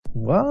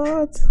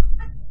What?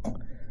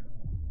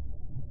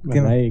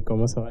 ¿Y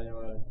cómo se va a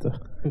llamar esto?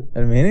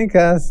 El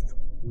Minikast.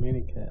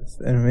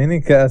 Minikast. El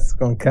Minikast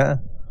con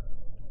K.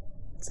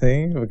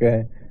 Sí,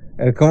 porque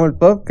es como el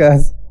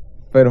Popkast,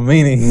 pero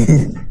mini.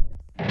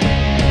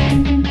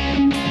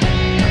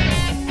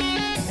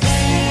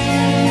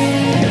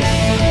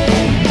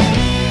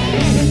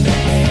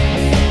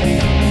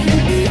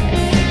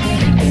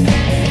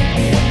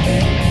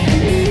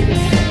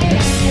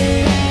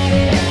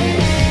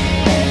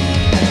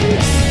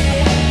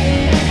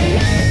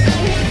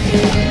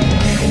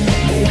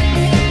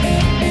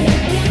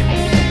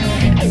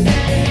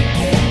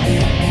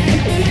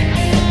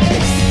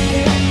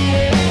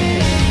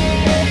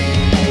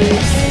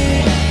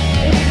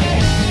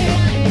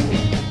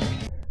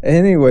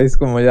 Anyways,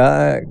 como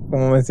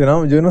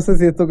mencionamos, yo no sé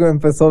si esto que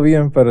empezó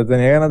bien, pero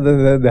tenía ganas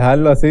de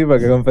dejarlo así,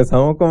 porque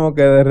empezamos como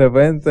que de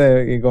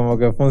repente y como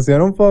que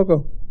funcionó un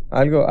poco.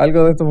 Algo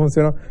de esto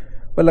funcionó.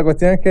 Pues la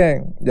cuestión es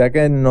que, ya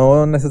que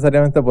no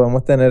necesariamente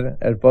podemos tener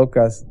el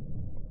podcast,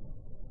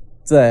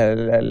 o sea,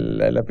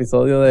 el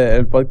episodio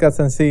del podcast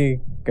en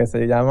sí, que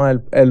se llama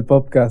el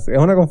Popkast, es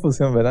una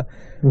confusión, ¿verdad?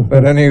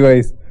 Pero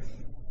anyways,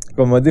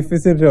 como es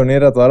difícil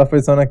reunir a todas las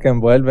personas que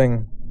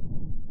envuelven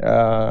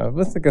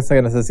pues que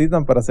se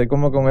necesitan para hacer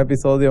como que un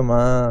episodio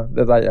más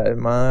detallado,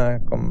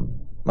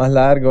 más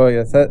largo y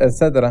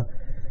etcétera,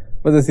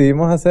 pues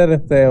decidimos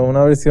hacer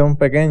una versión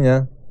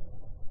pequeña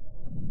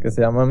que se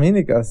llama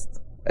Minikast,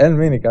 el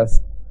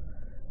Minikast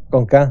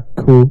con K,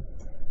 Cool.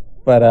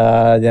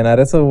 para llenar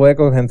esos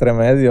huecos entre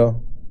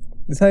medio.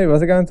 Y ¿sabes?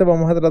 Básicamente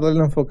vamos a tratar de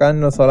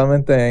enfocarnos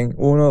solamente en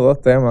uno o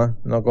dos temas,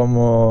 no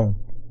como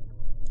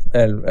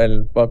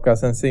el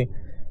podcast en sí,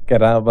 que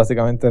era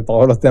básicamente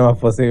todos los temas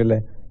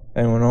posibles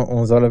en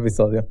un solo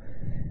episodio.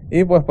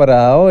 Y pues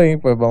para hoy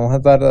pues vamos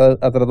a tratar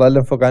de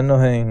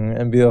enfocarnos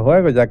en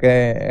videojuegos, ya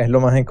que es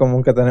lo más en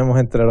común que tenemos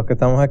entre los que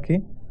estamos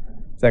aquí.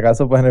 Si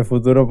acaso pues en el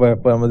futuro pues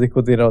podemos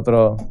discutir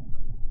otros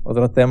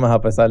temas,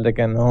 a pesar de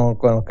que no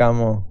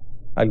conozcamos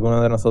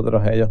alguno de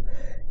nosotros ellos.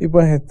 Y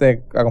pues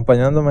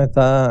acompañándome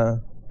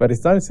está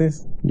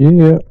Peristalsis.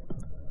 Yeah.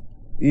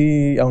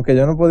 Y aunque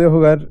yo no he podido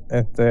jugar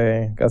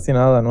casi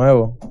nada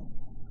nuevo,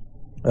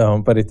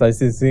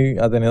 Peristalsis sí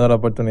ha tenido la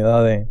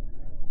oportunidad de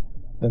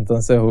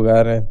entonces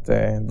jugar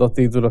dos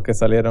títulos que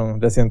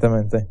salieron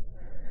recientemente.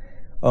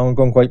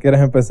 ¿Con cuál quieres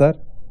empezar?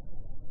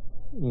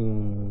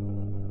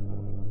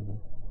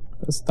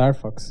 Star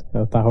Fox,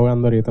 lo está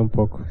jugando ahorita un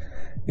poco.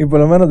 Y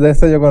por lo menos de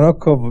este yo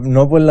conozco,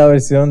 no por la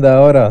versión de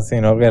ahora,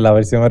 sino que la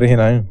versión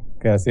original,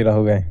 que así la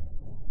jugué.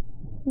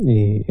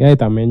 Y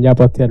también ya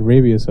posteé el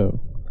review,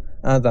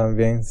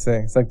 También, sí,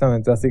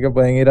 exactamente. Así que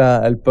pueden ir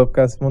al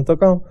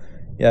popkast.com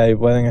y ahí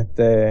pueden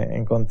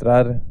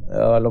encontrar,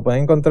 lo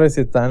pueden encontrar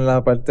si está en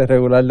la parte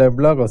regular del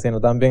blog, o sino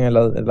también en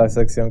la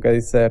sección que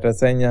dice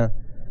reseña,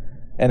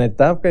 en el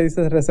tab que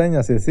dice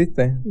reseña, si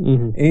existe.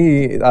 Uh-huh.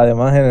 Y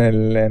además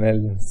en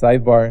el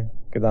sidebar,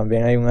 que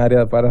también hay un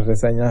área para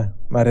reseñas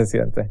más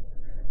recientes.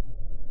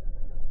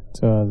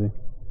 Así.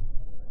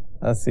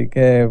 Así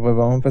que pues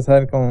vamos a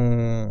empezar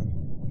con,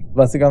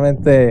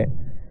 básicamente,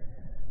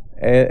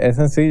 es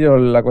sencillo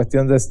la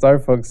cuestión de Star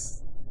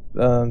Fox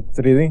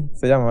 3D,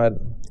 se llama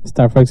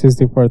Star Fox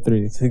 64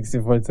 3D.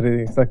 64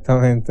 3D,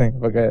 exactamente,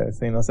 porque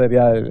si no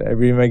sería el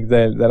remake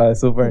de la de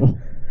Super.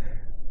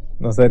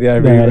 No sería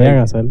el Deberían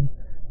remake. hacerlo.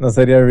 No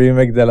sería el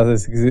remake de la de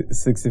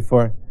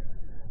 64.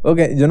 Ok,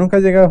 yo nunca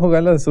llegué a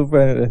jugar la de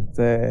Super.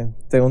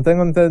 Según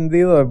tengo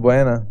entendido, es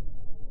buena.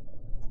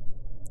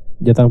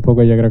 Yo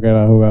tampoco, yo creo que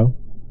la he jugado.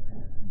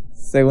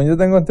 Según yo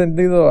tengo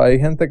entendido, hay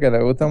gente que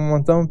le gusta un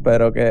montón,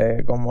 pero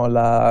que como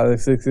la de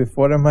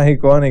 64 es más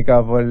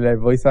icónica por el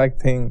voice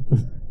acting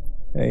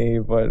y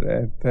por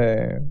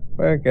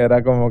pues que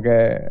era como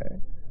que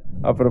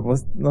a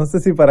propósito, no sé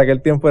si para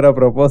aquel tiempo era a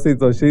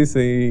propósito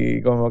cheesy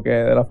y como que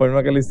de la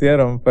forma que lo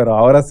hicieron, pero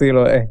ahora sí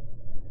lo es.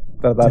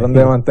 Trataron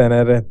de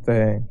mantener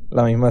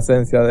la misma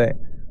esencia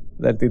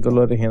del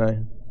título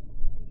original.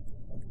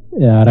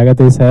 Y ahora que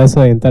te dice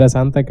eso, es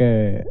interesante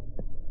que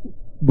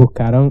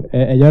buscaron,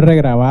 ellos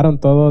regrabaron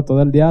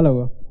todo el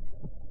diálogo,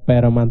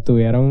 pero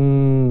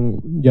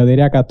mantuvieron, yo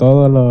diría que a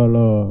todos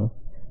los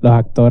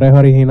actores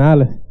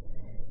originales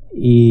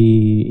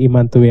y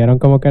mantuvieron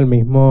como que el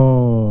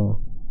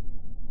mismo,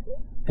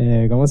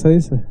 ¿cómo se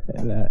dice?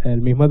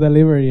 El mismo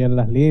delivery en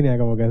las líneas,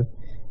 como que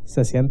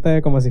se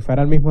siente como si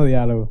fuera el mismo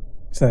diálogo.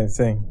 Sí,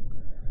 sí.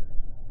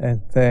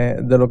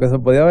 De lo que se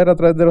podía ver a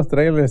través de los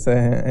trailers,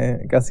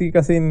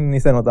 casi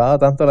ni se notaba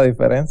tanto la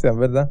diferencia,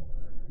 ¿verdad?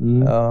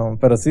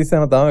 Pero sí se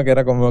notaba que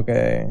era como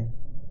que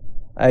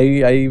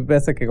hay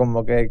veces que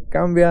como que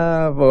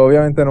cambia, pues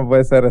obviamente no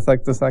puede ser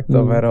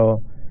exacto,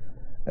 pero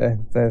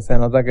se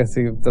nota que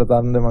sí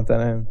trataron de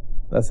mantener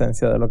la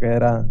esencia de lo que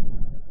era.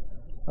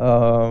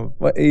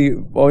 Y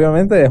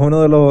obviamente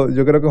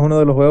yo creo que es uno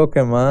de los juegos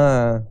que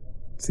más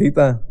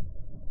citas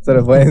se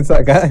le pueden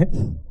sacar.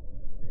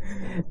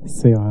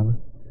 Sí, bueno.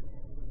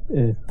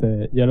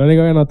 Yo lo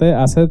único que noté,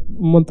 hace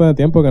un montón de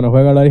tiempo que no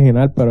juego el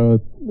original, pero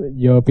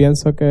yo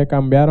pienso que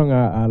cambiaron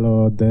a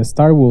los de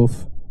Star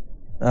Wolf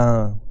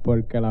Ah,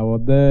 Porque la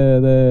voz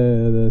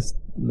de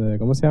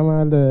 ¿cómo se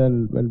llama?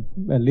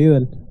 El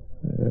líder.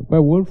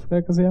 Pues Wolf,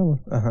 ¿es que se llama?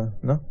 ajá,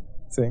 ¿no?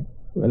 Sí.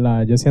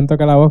 Yo siento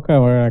que la voz que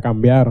la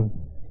cambiaron.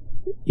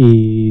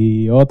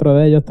 Y otro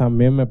de ellos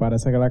también me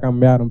parece que la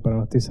cambiaron, pero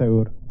no estoy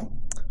seguro.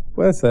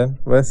 Puede ser.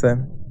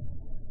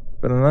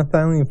 Pero no es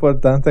tan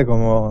importante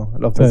como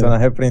los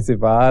personajes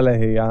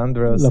principales y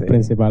Andros. Los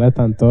principales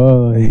están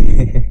todos.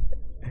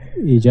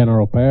 Y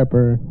General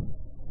Pepper.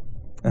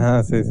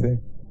 Ajá, sí.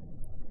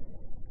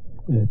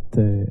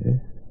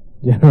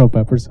 General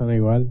Pepper suena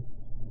igual.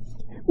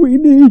 We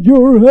need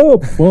your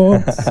help,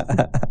 Fox.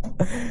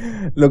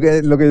 Lo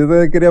que yo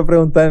te quería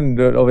preguntar,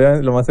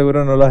 obviamente lo más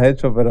seguro no lo has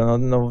hecho, pero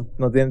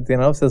no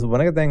tiene se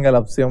supone que tenga la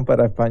opción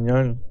para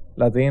español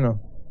latino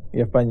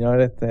y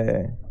español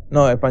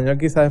no, español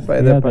quizás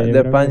de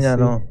España sí.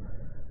 no,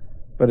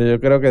 pero yo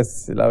creo que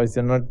la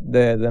versión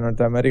de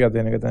Norteamérica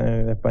tiene que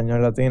tener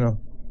español latino.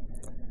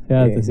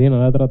 Fíjate, sí, no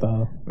lo he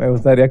tratado. Me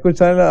gustaría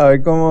escucharla, a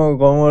ver cómo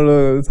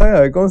 ¿sabes?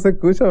 A ver cómo se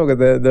escucha, porque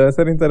debe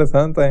ser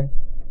interesante.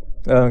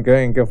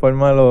 ¿En qué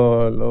forma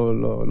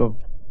lo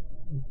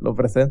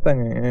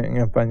presentan en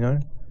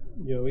español?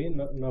 Yo vi,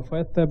 no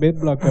fue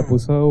BitBlock que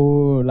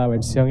puso la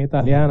versión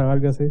italiana o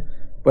algo así.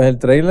 Pues el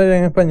trailer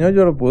en español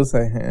yo lo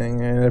puse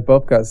en el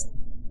Popkast.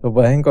 Lo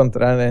puedes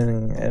encontrar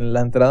en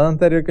la entrada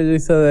anterior que yo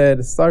hice de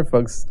Star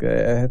Fox,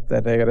 que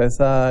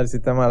regresa al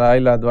sistema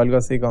Lilat o algo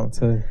así con...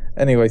 Sí.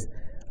 Anyways,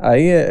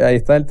 ahí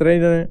está el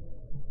trailer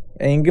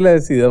en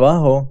inglés y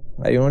debajo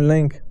hay un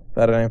link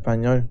para en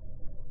español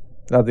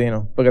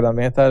latino, porque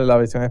también está la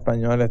versión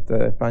español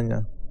de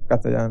España,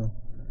 castellano.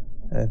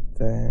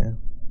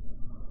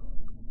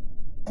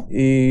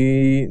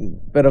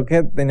 Pero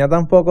que tenía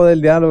tan poco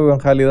del diálogo en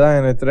realidad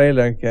en el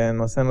trailer que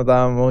no se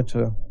notaba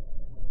mucho.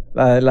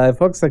 La de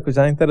Fox se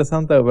escuchaba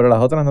interesante, pero las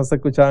otras no se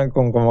escuchaban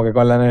como que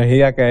con la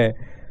energía que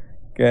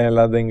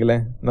las de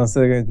inglés. No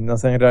sé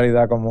en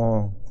realidad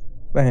cómo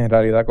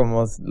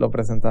lo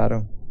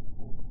presentaron.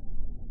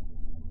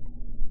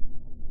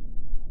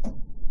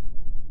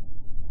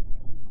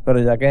 Pero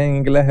ya que en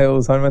inglés es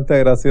usualmente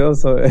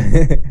gracioso,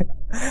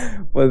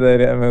 pues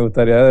me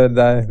gustaría de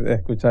verdad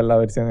escuchar la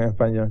versión en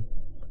español.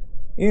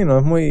 Y no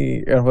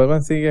es el juego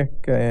en sí es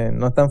que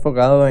no está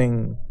enfocado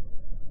en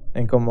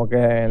como que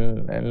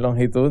en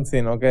longitud,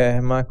 sino que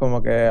es más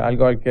como que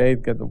algo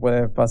arcade que tú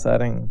puedes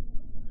pasar en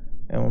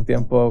un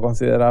tiempo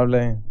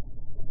considerable.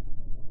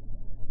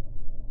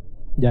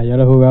 Ya yo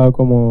lo he jugado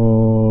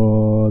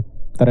como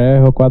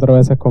 3 o 4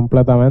 veces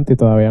completamente y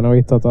todavía no he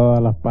visto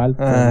todas las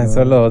partes.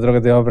 Eso es lo otro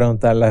que te iba a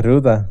preguntar, la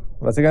ruta.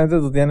 Básicamente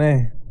tú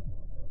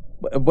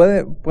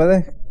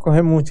puedes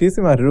coger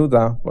muchísimas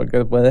rutas,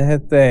 porque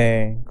puedes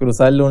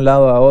cruzar de un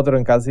lado a otro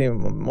en casi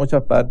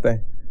muchas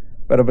partes.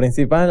 Pero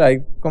principal,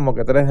 hay como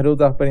que 3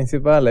 rutas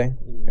principales,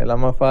 que es la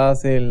más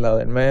fácil, la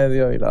del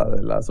medio y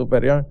la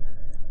superior.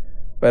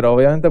 Pero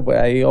obviamente pues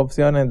hay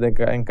opciones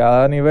en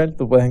cada nivel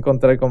tú puedes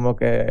encontrar como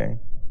que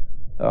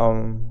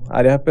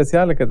áreas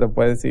especiales que te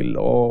pueden decir,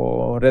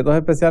 o retos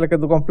especiales que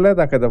tú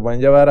completas que te pueden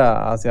llevar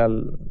hacia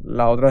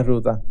la otra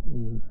ruta.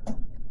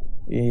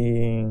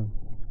 Y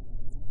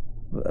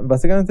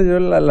básicamente yo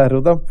la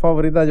ruta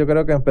favorita yo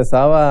creo que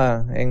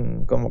empezaba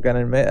en como que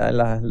en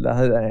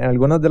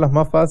algunas de las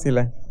más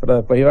fáciles, pero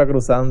después iba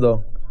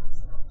cruzando.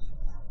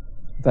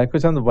 ¿Estás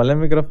escuchando? Ponle el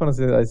micrófono,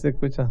 si ahí se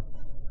escucha.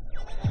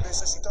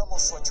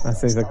 Necesitamos su ayuda.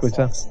 Así se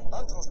escucha.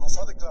 Andros nos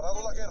ha declarado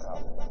la guerra.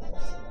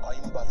 Ha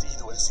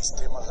invadido el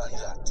sistema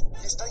Lilat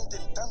y está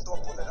intentando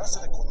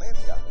apoderarse de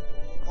Cornelia.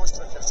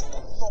 Nuestro ejército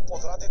no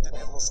podrá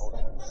detenerlo solo.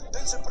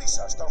 Dense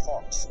prisa, Star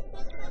Fox.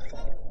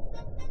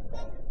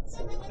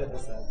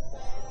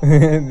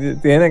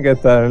 Tiene que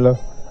estarlo.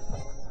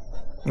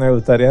 Me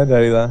gustaría en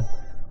realidad.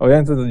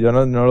 Obviamente yo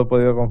no lo he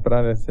podido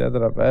comprar,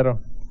 etcétera, pero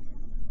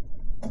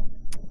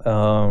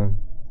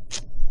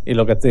y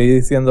lo que estoy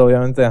diciendo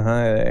obviamente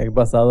es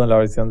basado en la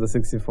versión de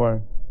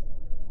 64.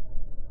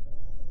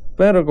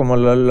 Pero como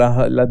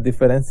las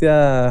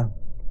diferencias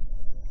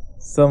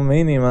son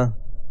mínimas,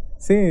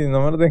 sí,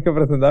 no me lo tienes que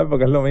presentar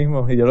porque es lo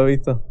mismo y yo lo he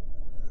visto.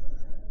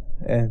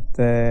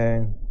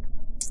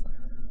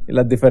 Y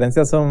las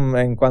diferencias son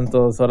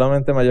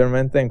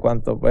mayormente en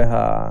cuanto pues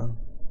a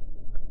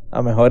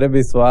mejores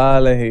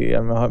visuales y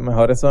el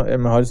mejor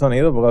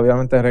sonido, porque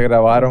obviamente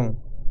regrabaron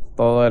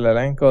todo el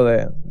elenco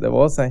de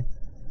voces.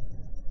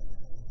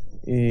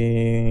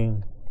 Y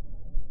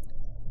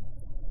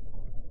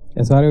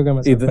eso es algo que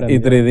me sorprendió. Y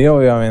 3D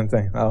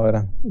obviamente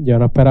ahora. Yo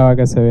no esperaba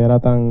que se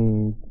viera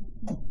tan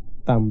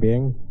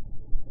bien.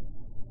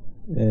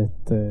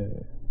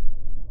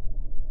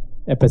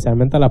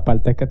 Especialmente las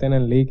partes que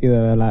tienen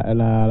líquido.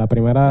 La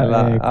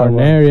primera,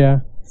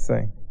 Cornelia, sí,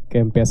 que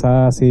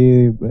empieza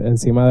así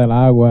encima del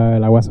agua.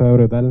 El agua se ve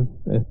brutal.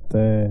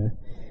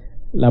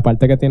 La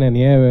parte que tiene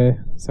nieve,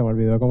 se me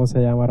olvidó cómo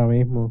se llama ahora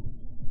mismo.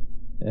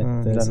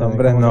 Los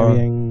nombres no.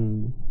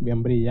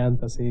 Bien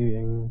brillante, así,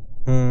 bien.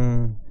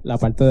 La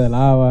parte de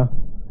lava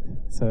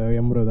se ve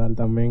bien brutal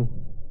también.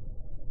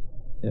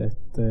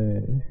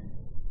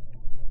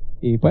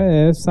 Y pues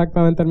es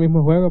exactamente el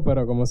mismo juego,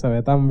 pero como se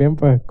ve tan bien,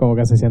 pues como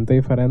que se siente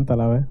diferente a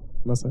la vez.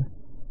 no sé.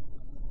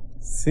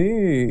 Sí,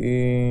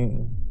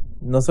 y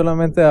no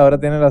solamente ahora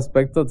tiene el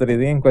aspecto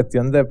 3D en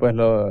cuestión de pues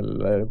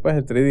pues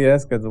el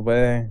 3DS que tú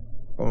puedes,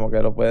 como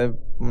que lo puedes,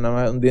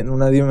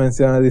 una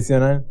dimensión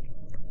adicional.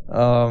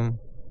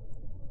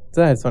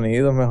 El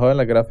sonido es mejor,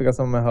 las gráficas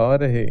son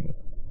mejores y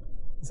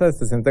se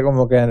siente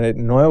como que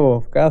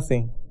nuevo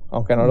casi,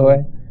 aunque no lo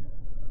es.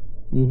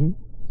 Uh-huh.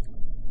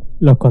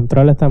 Los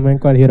controles también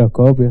con el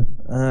giroscopio.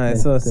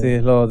 Eso sí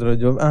es lo otro.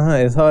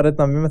 Eso ahora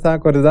también me estaba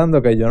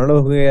acordando que yo no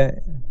lo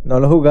jugué, no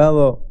lo he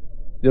jugado.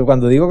 Yo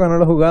cuando digo que no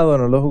lo he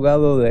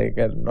jugado de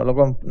que no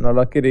lo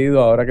he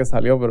adquirido ahora que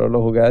salió, pero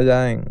lo jugué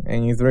allá en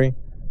E3.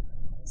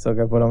 So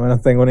que por lo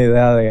menos tengo una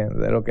idea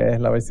de lo que es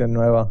la versión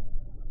nueva.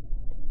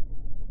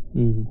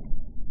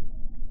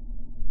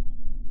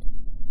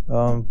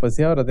 Pues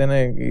sí, ahora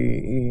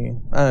tiene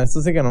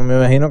eso sí que no me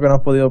imagino que no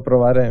has podido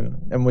probar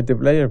en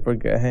multiplayer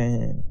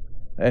porque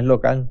es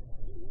local.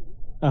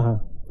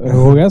 Ajá. Pero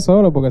jugué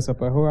solo porque se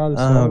puede jugar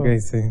solo. Ok,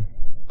 sí.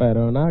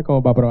 Pero nada,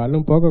 como para probarlo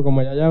un poco,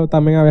 como ya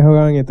también había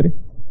jugado en E3.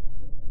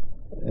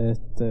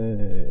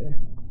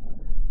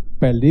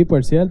 Perdí,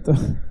 por cierto.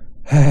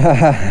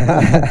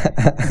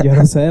 Yo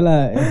no sé,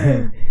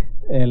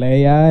 el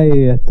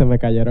AI me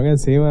cayeron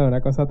encima, una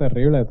cosa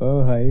terrible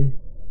todos ahí.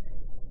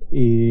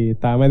 Y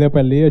estaba medio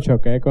perdido,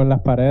 choqué con las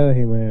paredes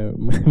y me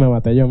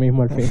maté yo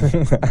mismo al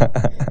final.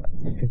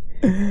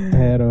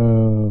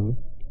 Pero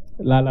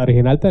la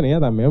original tenía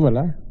también,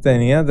 ¿verdad?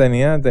 Tenía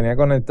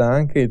con el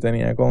tanque y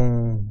tenía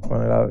con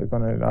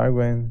el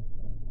Arwen.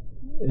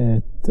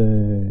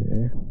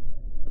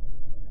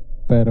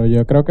 Pero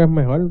yo creo que es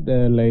mejor.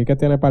 Leí que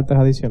tiene partes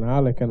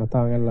adicionales que no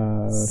estaban en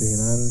la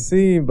original.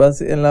 Sí,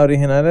 en la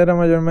original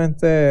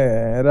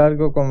era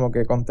algo como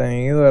que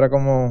contenido, era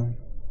como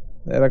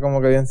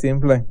que bien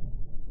simple.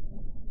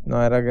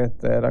 No era que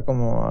era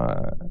como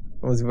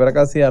si fuera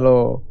casi a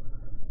lo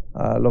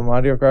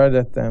Mario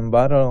Kart en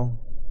Battle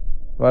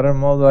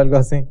Mode o algo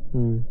así.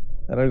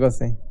 Era algo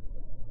así.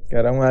 Que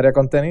era un área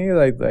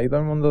contenida y ahí todo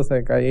el mundo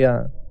se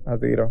caía a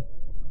tiro.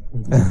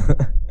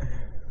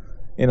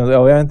 Y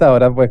obviamente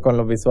ahora pues con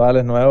los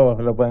visuales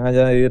nuevos le pueden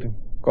añadir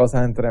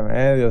cosas entre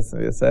medios,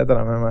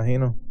 etcétera, me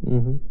imagino.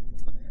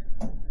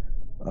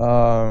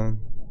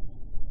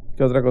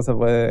 ¿Qué otra cosa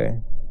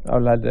puede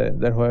hablar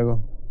del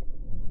juego?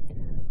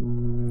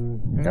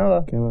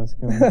 Nada. ¿Qué más?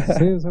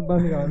 Sí, eso es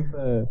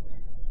básicamente.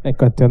 En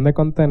cuestión de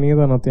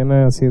contenido no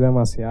tiene así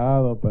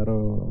demasiado,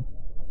 pero.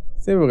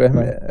 Sí, porque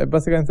es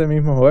básicamente el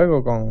mismo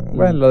juego con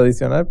lo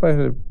adicional, pues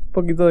un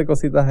poquito de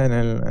cositas en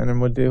el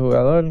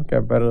multijugador,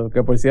 pero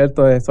que por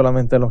cierto es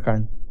solamente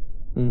local.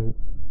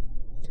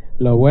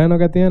 Lo bueno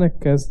que tiene es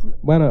que es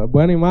bueno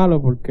y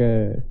malo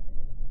porque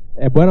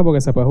es bueno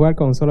porque se puede jugar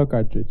con un solo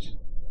cartridge,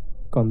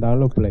 con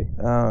download play.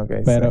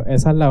 Okay. Pero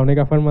esa es la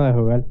única forma de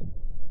jugar.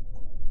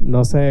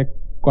 No sé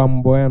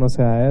cuán bueno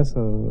sea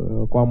eso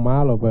o cuán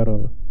malo,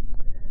 pero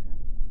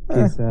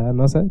quizás,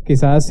 no sé,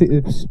 quizás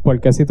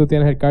porque si tú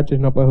tienes el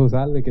cartridge no puedes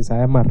usarlo y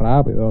quizás es más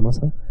rápido, no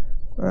sé.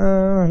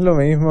 Es lo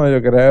mismo,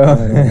 yo creo.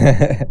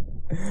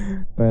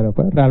 Pero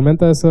pues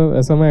realmente eso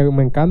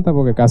me encanta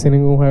porque casi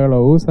ningún juego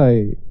lo usa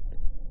y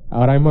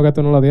ahora mismo que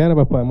tú no lo tienes,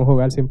 pues podemos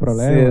jugar sin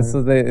problema. Sí,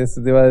 eso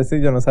te iba a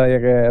decir, yo no sabía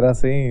que era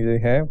así y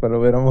dije,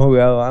 pero hubiéramos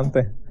jugado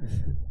antes.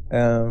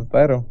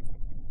 Pero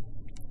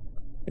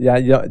ya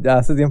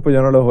hace tiempo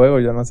yo no lo juego,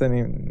 yo no sé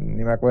ni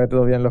me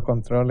acuerdo bien los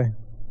controles.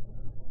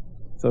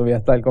 Voy a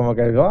estar como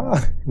que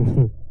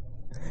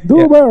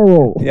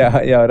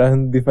y ahora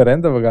es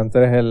diferente porque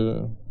antes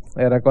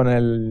era con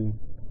el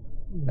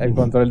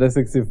control de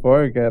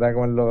 64 que era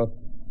con los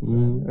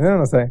yo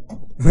no sé.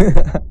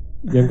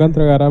 Yo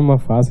encuentro que ahora es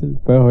más fácil,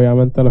 pues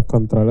obviamente los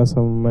controles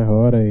son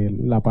mejores y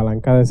la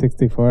palanca de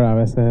 64 a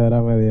veces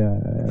era media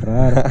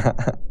rara.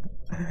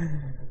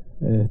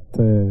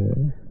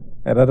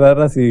 Era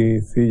rara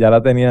si ya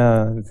la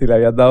tenía, si le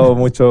habías dado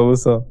mucho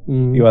uso,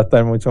 iba a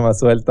estar mucho más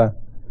suelta.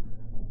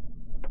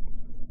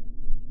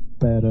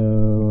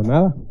 Pero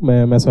nada,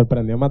 me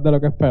sorprendió más de lo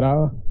que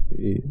esperaba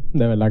y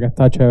de verdad que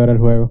está chévere el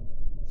juego.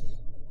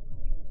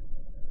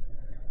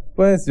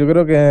 Pues yo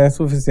creo que es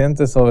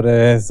suficiente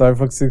sobre Star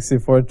Fox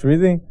 64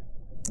 3D.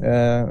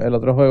 El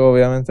otro juego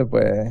obviamente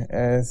pues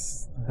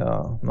es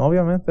no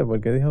obviamente, ¿por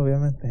qué dije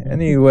obviamente?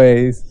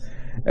 Anyways,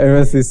 el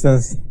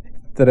Resistance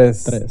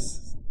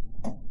 3.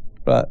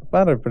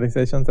 Para el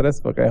PlayStation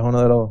 3 porque es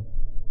uno de los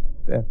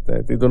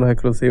títulos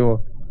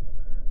exclusivos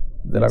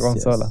de la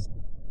consola.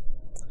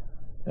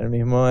 El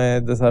mismo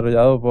es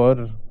desarrollado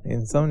por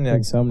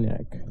Insomniac.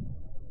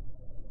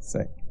 Sí.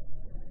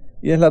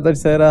 Y es la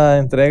tercera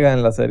entrega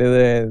en la serie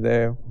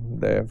de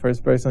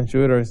first person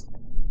shooters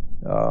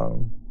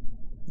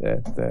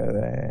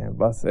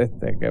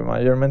que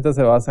mayormente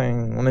se basa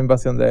en una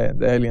invasión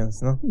de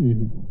aliens, ¿no?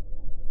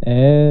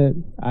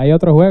 Hay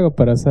otros juegos,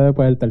 pero ese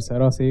pues el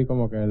tercero así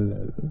como que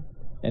en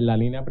la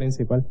línea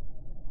principal.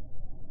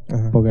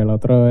 Porque el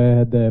otro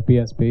es de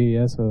PSP y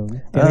eso.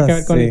 Tiene que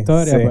ver con la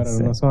historia, pero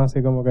no son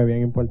así como que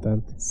bien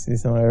importantes. Sí,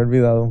 se me había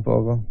olvidado un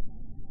poco.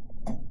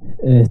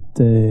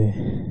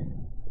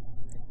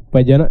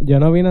 Pues yo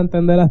no vine a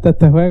entender hasta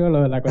este juego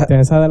lo de la cuestión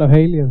esa de los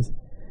aliens.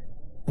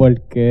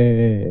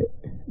 porque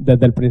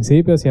desde el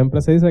principio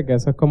siempre se dice que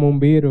eso es como un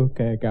virus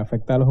que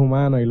afecta a los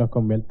humanos y los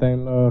convierte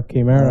en los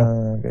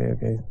quimeras.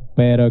 Okay.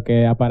 Pero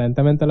que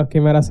aparentemente los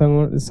quimeras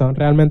son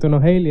realmente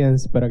unos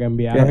aliens, pero que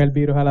enviaron el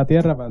virus a la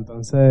Tierra para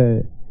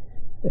entonces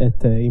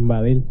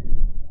invadir.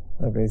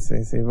 Ok,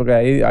 sí, porque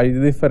hay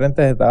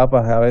diferentes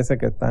etapas a veces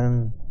que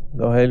están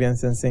los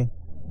aliens en sí.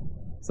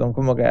 Son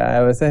como que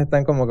a veces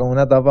están como que en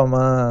una etapa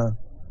más,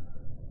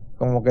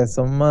 como que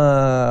son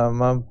más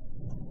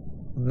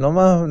no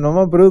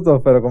más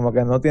brutos, pero como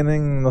que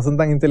no son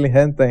tan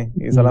inteligentes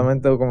y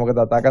solamente como que te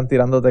atacan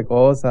tirándote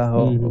cosas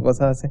o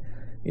cosas así.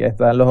 Y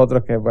están los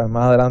otros que pues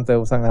más adelante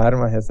usan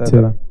armas,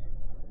 etcétera.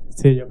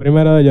 Sí, yo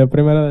primero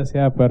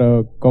decía,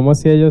 pero ¿cómo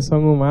si ellos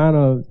son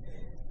humanos?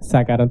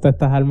 Sacaron todas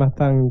estas armas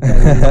tan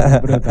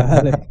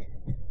brutales.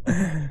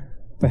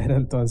 Pero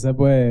entonces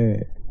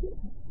pues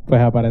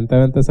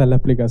aparentemente esa es la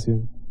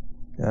explicación.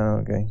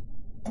 Ok.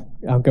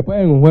 Aunque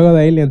pues en un juego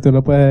de Alien tú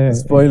no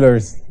puedes...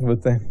 Spoilers,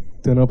 usted.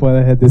 Tú no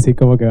puedes decir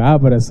como que,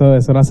 pero eso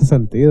no hace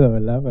sentido,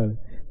 ¿verdad?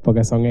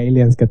 Porque son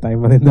aliens que están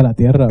invadiendo la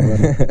Tierra.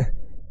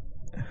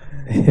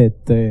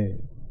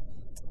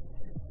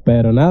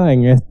 Pero nada,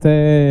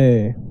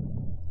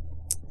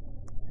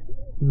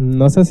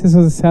 no sé si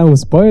eso sea un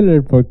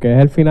spoiler porque es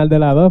el final de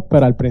la 2,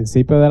 pero al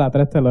principio de la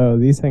 3 te lo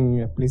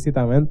dicen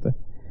explícitamente.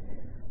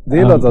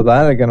 Dilo,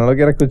 total, el que no lo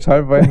quiera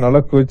escuchar, pues no lo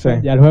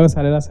escuche. Ya el juego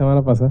salió la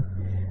semana pasada.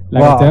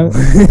 Cuestión,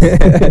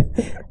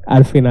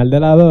 al final de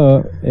la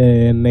 2,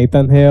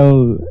 Nathan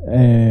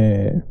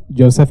Hale,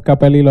 Joseph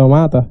Capelli lo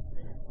mata.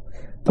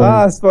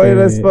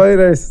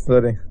 Spoilers.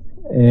 Sorry.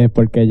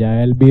 Porque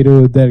ya el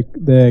virus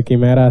de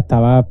Quimera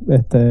estaba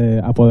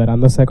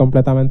apoderándose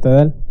completamente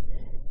de él.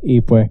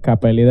 Y pues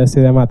Capelli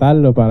decide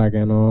matarlo para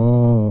que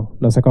no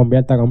se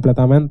convierta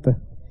completamente.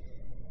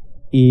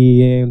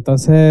 Y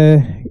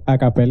entonces a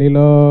Capelli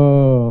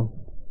lo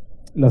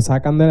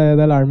sacan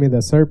del Army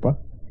de Serpa.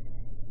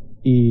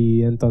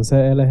 Y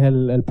entonces él es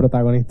el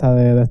protagonista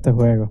de este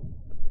juego.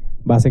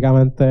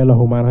 Básicamente los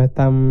humanos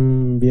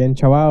están bien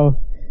chavados.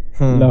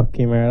 Los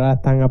quimeras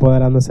están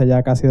apoderándose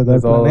ya casi de todo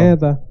el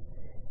planeta.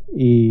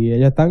 Y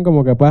ellos están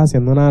como que pues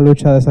haciendo una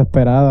lucha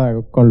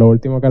desesperada con lo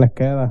último que les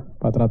queda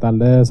para tratar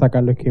de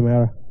sacar los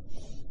quimeras.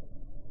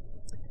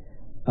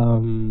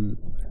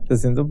 Se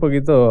siente un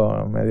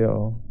poquito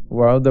medio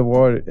War of the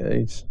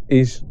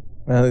World-ish.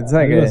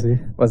 ¿Sabes que sí.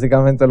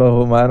 Básicamente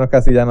los humanos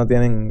casi ya no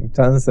tienen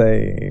chance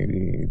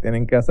y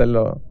tienen que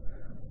hacerlo?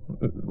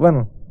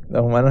 Bueno,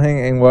 los humanos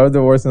en War of the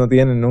Worlds no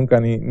tienen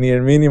nunca ni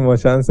el mínimo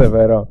chance,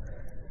 pero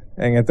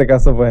en este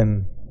caso pues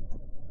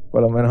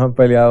por lo menos han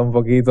peleado un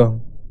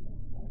poquito.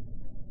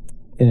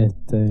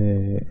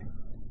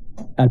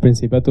 Al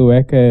principio tú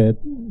ves que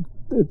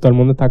todo el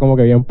mundo está como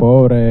que bien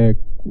pobre,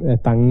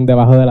 están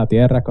debajo de la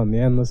tierra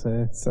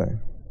escondiéndose. Sí.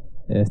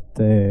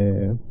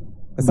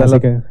 Esa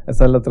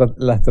es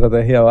la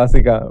estrategia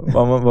básica.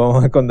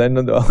 Vamos a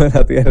escondernos debajo de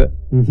la tierra.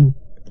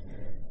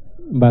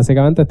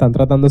 Básicamente están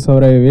tratando de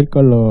sobrevivir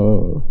con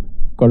lo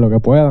que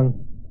puedan.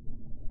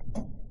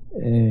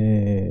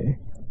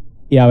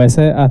 Y a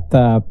veces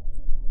hasta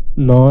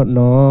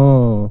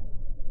no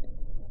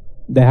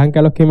dejan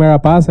que los quimeras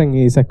pasen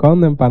y se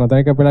esconden para no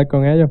tener que pelear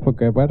con ellos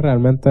porque pues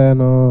realmente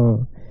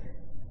no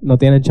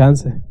tienen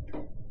chance.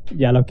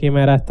 Ya los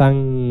quimeras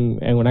están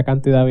en una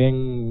cantidad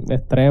bien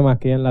extrema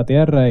aquí en la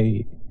Tierra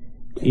y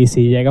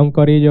si llega un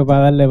corillo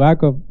para darle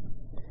backup,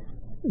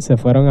 se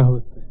fueron a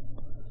ajuste.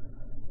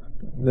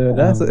 ¿De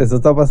verdad? ¿Eso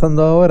está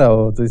pasando ahora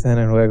o tú dices en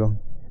el juego?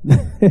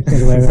 El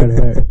juego.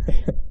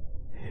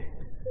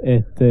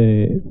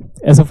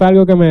 Eso fue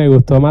algo que me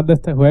gustó más de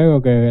este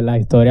juego, que la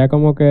historia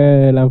como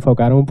que la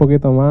enfocaron un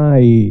poquito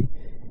más y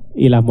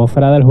la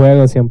atmósfera del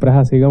juego siempre es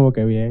así como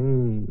que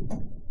bien...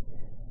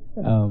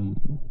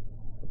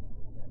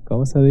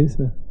 ¿cómo se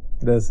dice?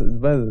 De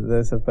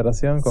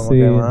desesperación, como sí,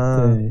 que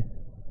más...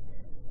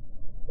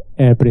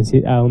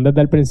 aún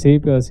desde el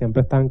principio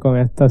siempre están con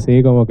esto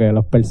así como que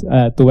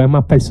tú ves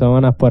más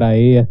personas por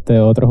ahí,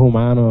 otros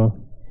humanos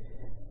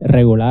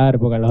regular,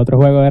 porque en los otros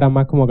juegos eran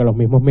más como que los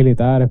mismos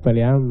militares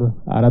peleando.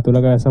 Ahora tú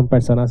lo que ves son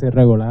personas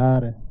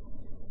irregulares.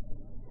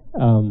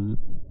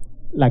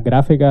 Las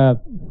gráficas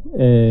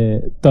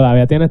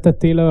todavía tiene este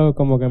estilo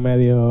como que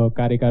medio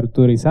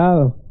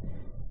caricaturizado,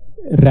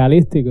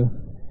 realístico,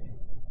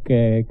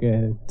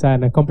 que o sea,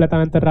 no es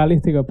completamente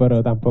realístico,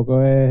 pero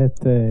tampoco es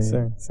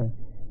Sí.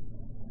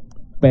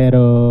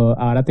 Pero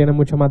ahora tiene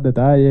mucho más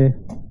detalle.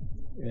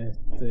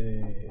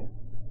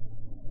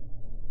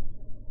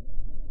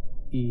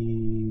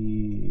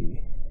 Y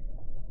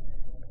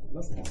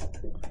no sé.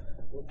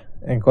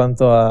 En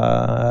cuanto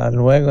al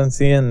juego en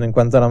sí, en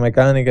cuanto a la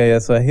mecánica y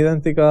eso, ¿es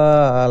idéntico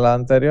a la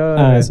anterior?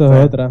 Eso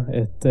es otra.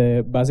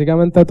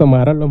 Básicamente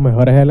tomaron los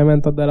mejores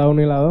elementos de la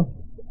 1 y la 2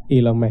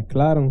 y los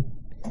mezclaron.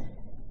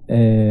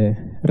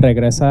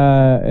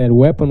 Regresa el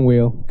weapon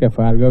wheel, que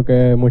fue algo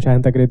que mucha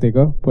gente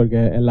criticó,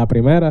 porque en la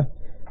primera,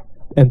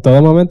 en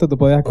todo momento tú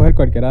podías coger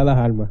cualquiera de las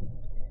armas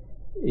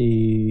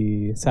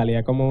y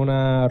salía como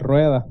una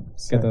rueda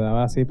que te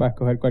daba así para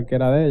escoger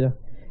cualquiera de ellas.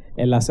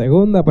 En la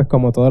segunda, pues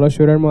como todos los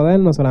shooters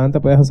modernos, solamente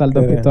puedes usar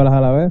 2 pistolas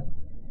a la vez.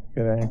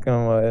 Es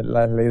como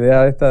la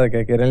idea esta de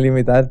que quieren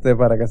limitarte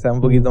para que sea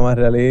un poquito más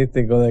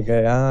realístico, de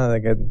que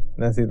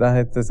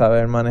necesitas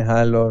saber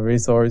manejar los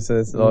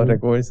resources, los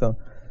recursos.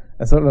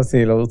 Eso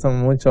sí, lo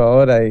usan mucho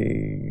ahora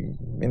y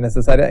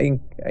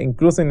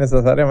incluso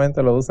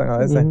innecesariamente lo usan a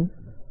veces.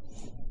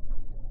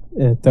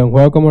 Un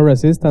juego como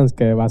Resistance,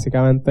 que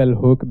básicamente el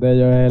hook de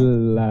ellos es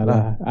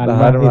las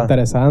armas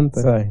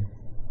interesantes. Sí.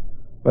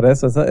 Por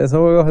eso, esos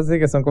juegos así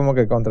que son como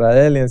que contra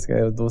aliens,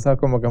 que tú usas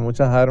como que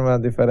muchas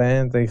armas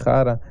diferentes y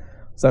raras.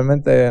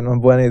 Usualmente no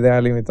es buena idea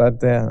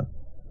limitarte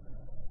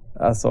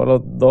a solo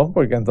 2,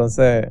 porque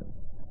entonces,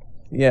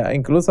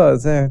 incluso a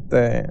veces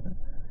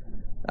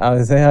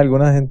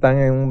algunas están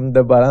en un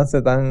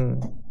desbalance tan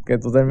que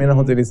tú terminas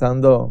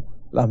utilizando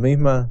las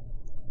mismas.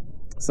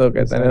 So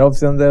que tener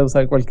opción de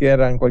usar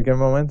cualquiera en cualquier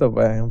momento,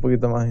 pues es un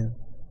poquito más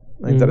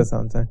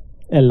interesante.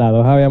 En la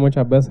 2 había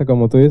muchas veces,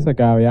 como tú dices,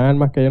 que había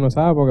armas que yo no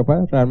usaba porque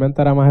pues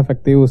realmente era más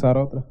efectivo usar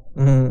otras.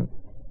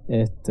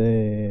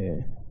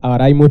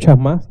 Ahora hay muchas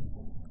más.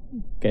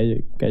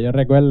 Que yo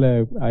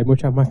recuerde, hay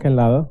muchas más que en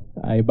la 2.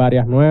 Hay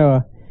varias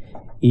nuevas.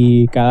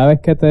 Y cada vez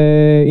que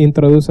te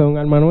introduce un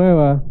arma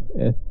nueva,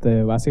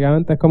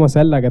 básicamente es como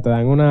Zelda, que te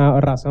dan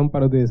una razón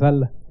para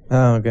utilizarla.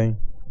 Ok.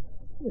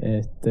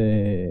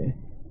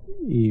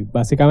 Y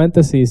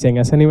básicamente si en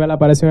ese nivel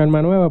aparece un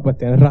arma nueva, pues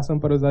tienes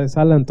razón para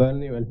utilizarla en todo el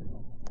nivel.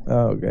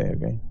 Ok.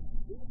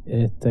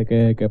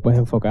 Que pues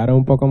enfocaron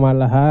un poco más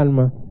las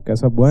armas, que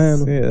eso es bueno.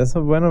 Sí, eso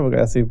es bueno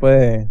porque así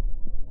pues,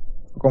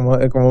 como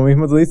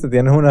mismo tú dices,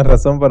 tienes una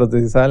razón para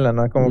utilizarla,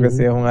 no es como que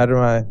si es un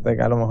arma que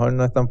a lo mejor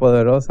no es tan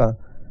poderosa,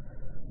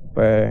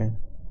 pues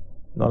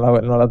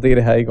no la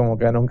tires ahí como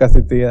que nunca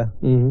existía.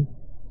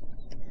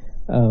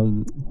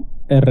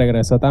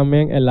 Regresó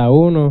también en la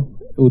 1,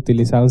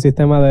 utilizaba un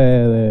sistema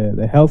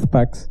de health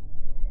packs.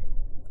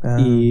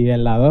 Y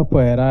en la 2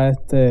 pues era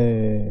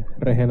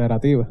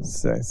regenerativa.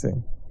 Sí.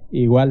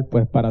 Igual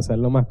pues para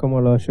hacerlo más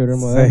como los shooters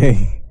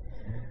modernos.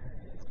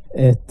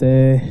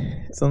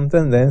 Son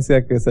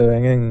tendencias que se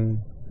ven en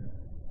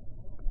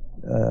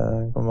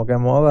como que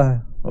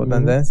modas o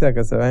tendencias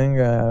que se ven,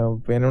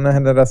 viene una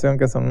generación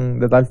que son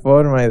de tal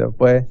forma y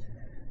después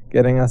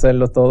quieren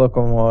hacerlos todos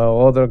como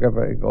otro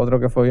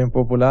que fue bien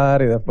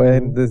popular y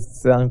después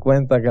se dan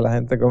cuenta que la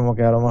gente como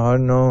que a lo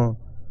mejor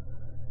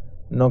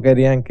no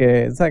querían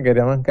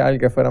querían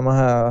que fuera más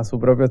a su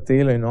propio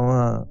estilo y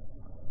no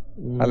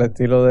al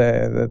estilo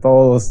de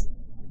todos.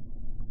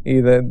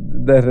 Y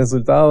de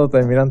resultado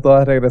terminan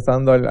todas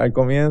regresando al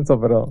comienzo,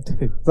 pero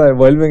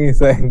vuelven y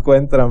se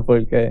encuentran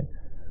porque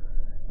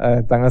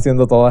están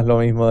haciendo todas lo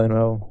mismo de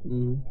nuevo.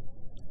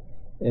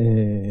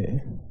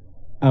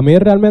 A mí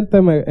realmente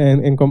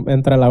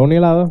entre la 1 y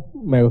la 2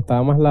 me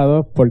gustaba más la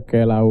 2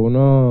 porque la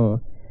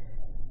 1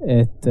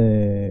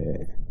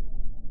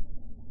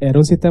 era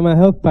un sistema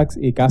de health packs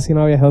y casi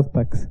no había health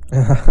packs.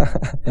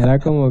 Era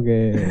como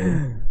que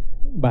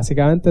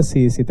básicamente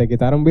si te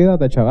quitaron vida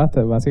te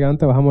chavaste,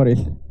 básicamente vas a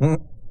morir.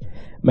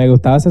 Me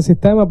gustaba ese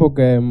sistema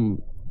porque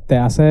te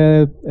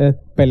hace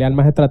pelear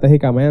más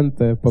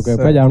estratégicamente, porque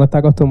pues ya uno está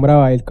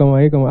acostumbrado a ir como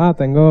ahí, como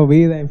tengo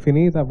vida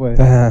infinita, pues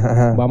voy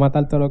a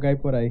matar todo lo que hay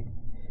por ahí.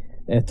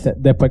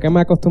 Después que me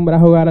acostumbré a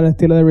jugar al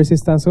estilo de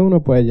Resistance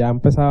 1, pues ya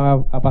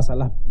empezaba a pasar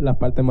las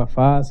partes más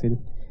fácil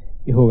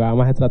y jugaba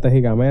más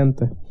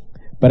estratégicamente.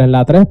 Pero en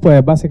la 3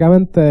 pues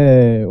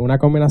básicamente una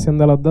combinación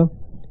de los dos.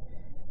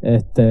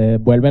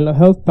 Vuelven los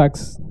health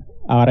packs,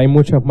 ahora hay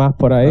muchos más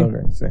por ahí.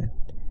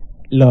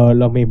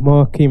 Los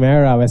mismos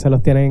Chimera a veces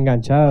los tienen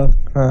enganchados.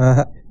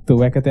 Tú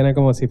ves que tienen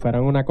como si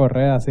fueran una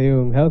correa así,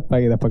 un health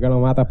pack, y después que lo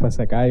matas pues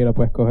se cae y lo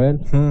puedes coger.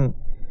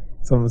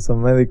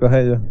 Son médicos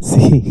ellos.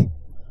 Sí.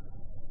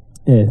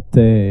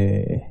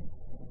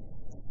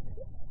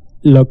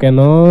 Lo que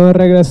no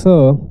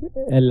regresó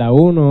en la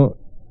 1,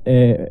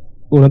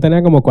 uno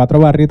tenía como 4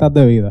 barritas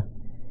de vida.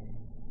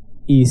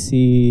 Y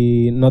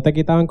si no te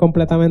quitaban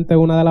completamente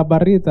una de las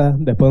barritas,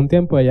 después de un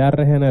tiempo ella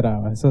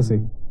regeneraba, eso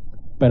sí.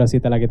 Pero si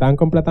te la quitaban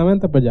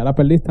completamente, pues ya la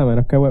perdiste a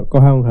menos que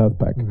cojas un health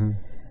pack.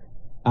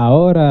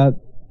 Ahora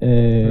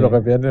lo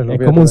que pierdes,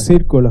 es como un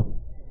círculo.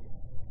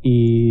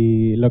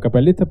 Y lo que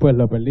perdiste, pues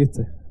lo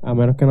perdiste. A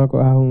menos que no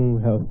cojas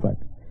un health pack.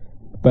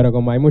 Pero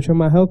como hay mucho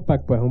más health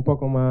pack, pues un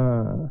poco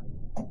más...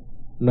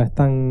 No es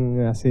tan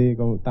así,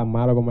 tan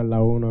malo como en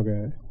la 1,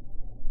 que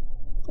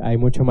hay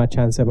mucho más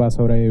chance para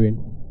sobrevivir.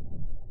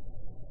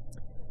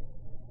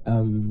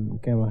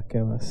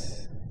 ¿Qué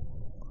más?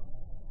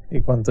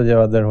 ¿Y cuánto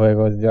llevas del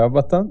juego? ¿Llevas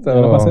bastante? ¿Ya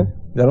lo pasé?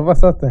 ¿Ya lo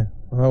pasaste?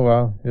 Oh,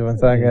 wow. Yo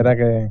pensaba que era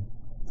que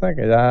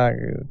ya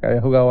que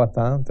había jugado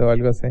bastante o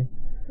algo así.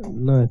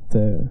 No, es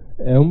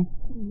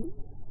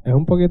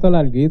un poquito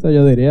larguito,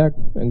 yo diría,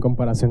 en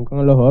comparación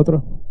con los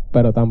otros.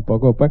 Pero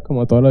tampoco, pues,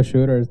 como todos los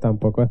shooters,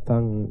 tampoco es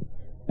tan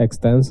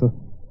extenso.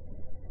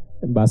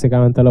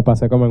 Básicamente lo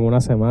pasé como en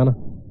una semana.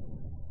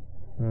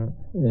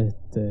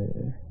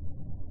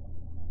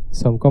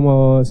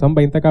 Son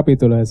 20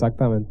 capítulos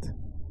exactamente.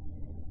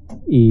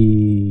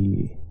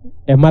 Y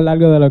es más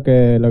largo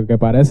de lo que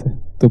parece.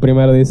 Tú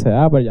primero dices,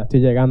 pues ya estoy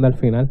llegando al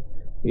final.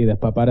 y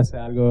después aparece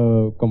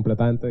algo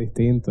completamente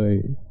distinto.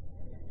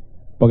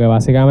 Porque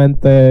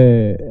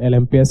básicamente él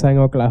empieza en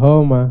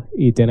Oklahoma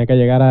y tiene que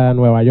llegar a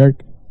Nueva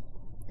York.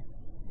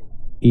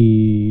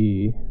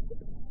 Y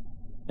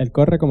él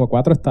corre como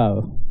 4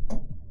 estados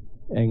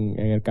en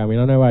el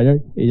camino a Nueva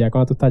York. Y ya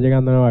cuando tú estás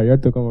llegando a Nueva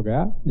York, tú como que,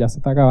 ya se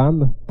está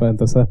acabando. Pues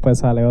entonces después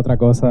sale otra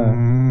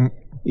cosa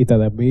y te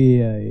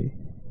desvía. Y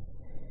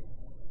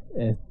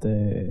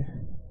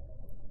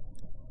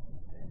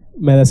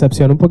me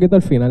decepciona un poquito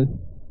el final.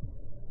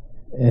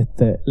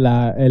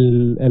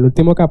 El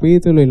último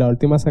capítulo y la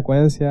última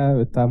secuencia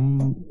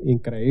están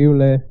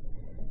increíbles.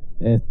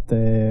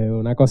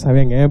 Una cosa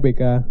bien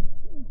épica.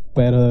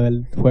 Pero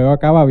el juego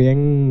acaba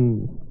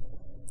bien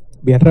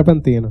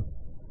repentino.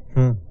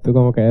 Tú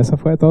como que eso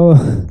fue todo.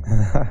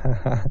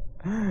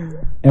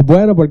 Es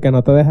bueno porque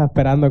no te deja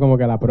esperando como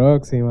que la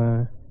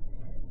próxima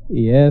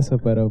y eso,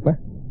 pero pues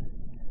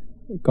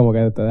como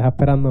que te deja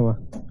esperando más.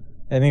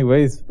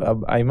 Anyways,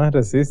 hay más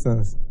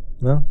Resistance,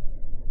 ¿no?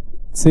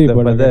 Sí,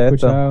 después por lo que he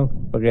escuchado.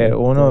 Porque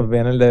uno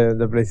viene el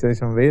de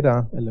PlayStation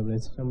Vita. El de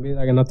PlayStation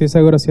Vita, que no estoy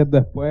seguro si es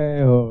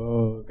después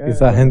o qué.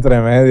 Quizás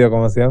entre medio,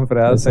 como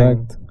siempre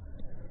hacen.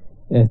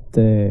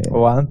 Exacto.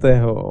 O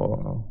antes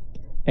o...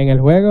 En el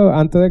juego,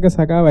 antes de que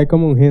se acabe, hay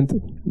como un hint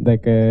de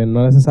que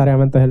no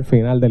necesariamente es el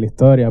final de la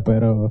historia,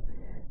 pero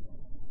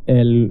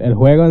el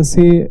juego en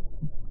sí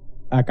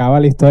acaba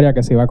la historia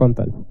que se iba a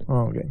contar.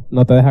 Okay.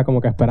 No te deja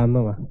como que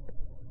esperando más.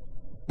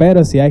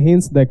 Pero sí hay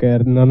hints de que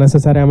no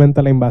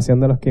necesariamente la invasión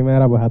de los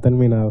quimeras pues ha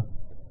terminado.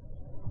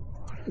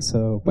 Pues,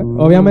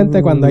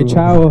 obviamente cuando hay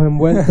chavos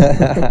envueltos.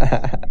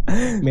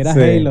 Mira, sí.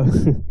 Halo.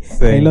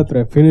 Sí. Halo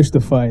 3, finish the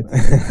fight.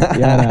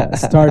 Y ahora,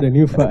 start a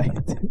new fight.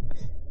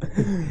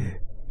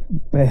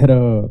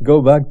 Pero...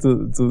 Go back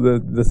to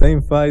the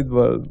same fight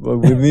but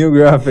with new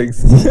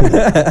graphics.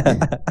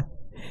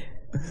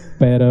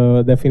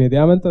 Pero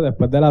definitivamente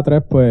después de la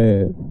 3,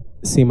 pues,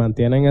 si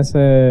mantienen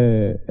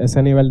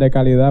ese nivel de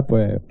calidad,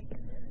 pues,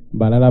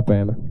 vale la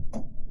pena.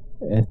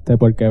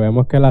 Porque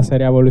vemos que la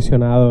serie ha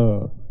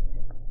evolucionado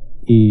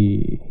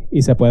y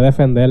se puede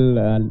defender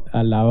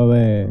al lado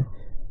de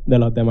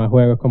los demás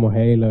juegos como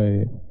Halo.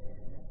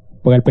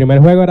 Porque el primer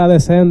juego era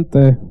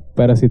decente,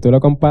 pero si tú lo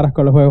comparas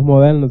con los juegos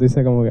modernos,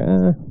 dice como que...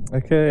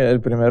 Es que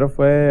el primero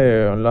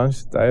fue un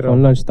launch title.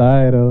 Un launch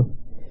title.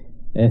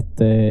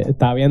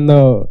 Estaba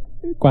viendo...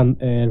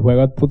 el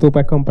juego tú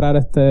puedes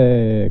comprar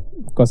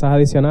cosas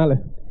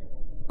adicionales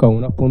con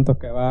unos puntos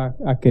que vas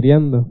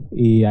adquiriendo.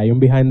 Y hay un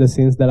behind the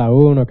scenes de la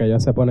 1 que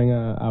ellos se ponen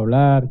a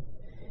hablar.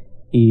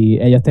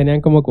 Y ellos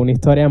tenían como que una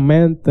historia en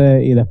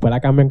mente y después la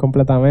cambian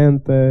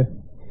completamente.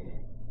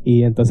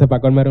 Y entonces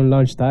para colmar un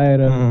launch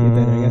title y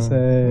tenían ese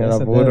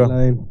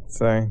deadline.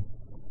 Sí.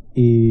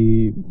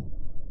 Y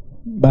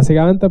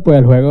básicamente pues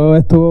el juego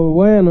estuvo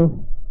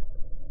bueno,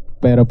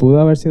 pero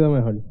pudo haber sido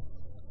mejor.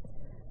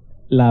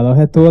 La 2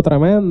 estuvo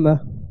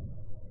tremenda.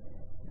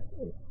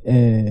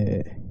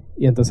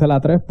 Y entonces la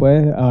 3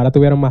 pues ahora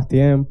tuvieron más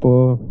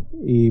tiempo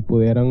y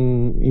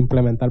pudieron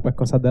implementar pues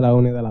cosas de la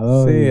 1 y de la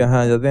 2. Sí,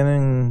 ya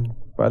tienen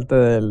parte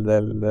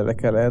del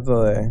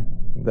esqueleto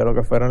de lo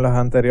que fueron las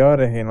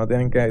anteriores y no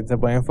tienen que, se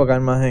pueden enfocar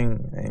más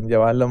en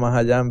llevarlo más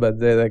allá en vez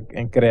de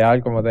en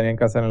crear como tenían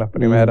que hacer en las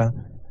primeras.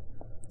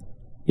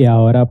 Y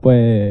ahora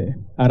pues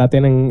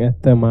tienen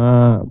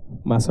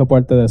más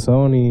soporte de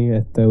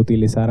Sony,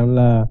 utilizaron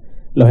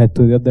los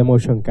estudios de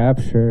motion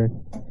capture,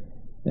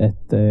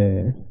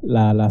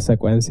 las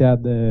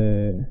secuencias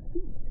de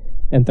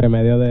entre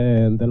medio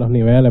de los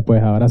niveles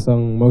pues ahora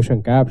son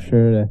motion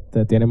capture,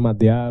 tienen más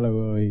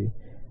diálogo y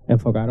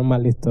enfocaron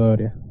más la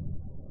historia.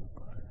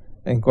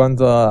 En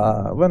cuanto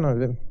a... Bueno,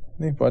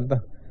 no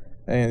importa.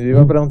 Yo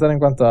iba a preguntar en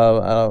cuanto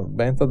a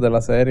ventas de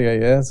la serie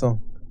y eso.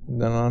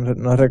 Yo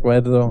no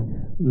recuerdo.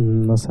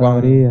 No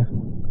sabría.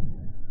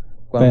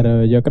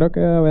 Pero yo creo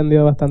que ha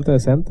vendido bastante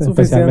decente.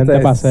 Especialmente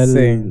para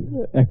ser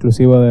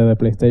exclusivo de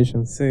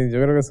PlayStation. Sí, yo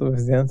creo que es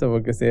suficiente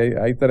porque si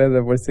hay 3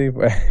 de por sí,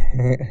 pues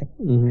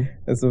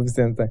es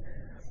suficiente.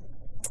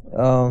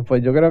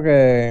 Pues yo creo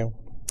que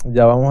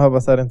ya vamos a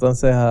pasar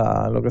entonces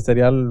a lo que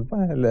sería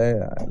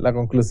la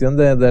conclusión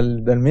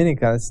del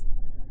Minikast.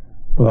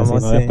 Pues si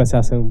no, después se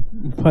hace un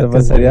podcast.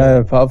 Después sería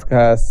el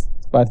Popkast,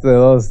 parte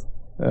 2.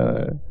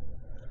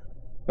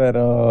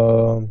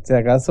 Pero si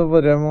acaso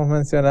podríamos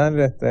mencionar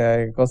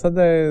cosas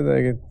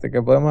de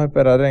que podemos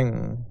esperar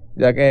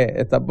ya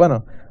que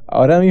bueno,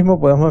 ahora mismo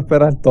podemos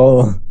esperar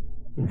todo.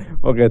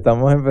 Porque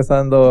estamos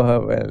empezando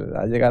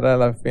a llegar a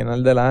la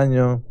final del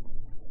año.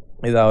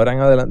 Y de ahora en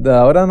adelante,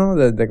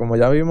 desde como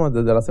ya vimos,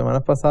 desde las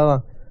semanas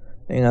pasadas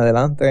en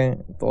adelante,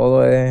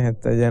 todo es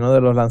lleno de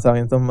los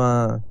lanzamientos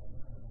más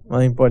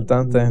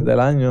importantes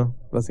del año,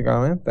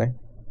 básicamente.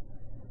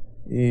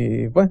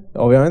 Y pues,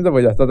 obviamente,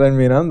 pues ya está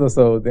terminando,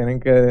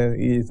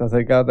 y se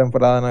acerca la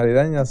temporada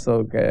navideña,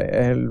 que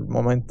es el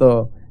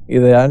momento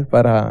ideal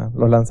para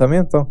los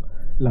lanzamientos.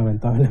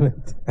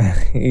 Lamentablemente.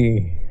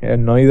 Y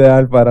el no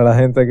ideal para la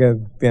gente que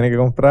tiene que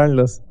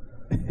comprarlos.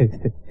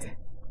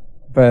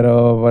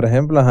 Pero, por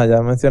ejemplo,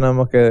 ya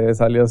mencionamos que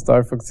salió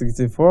Star Fox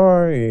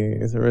 64 y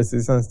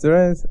Resistance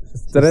 3.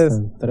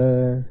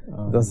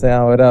 Entonces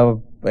ahora,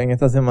 en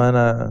esta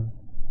semana,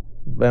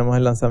 vemos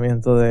el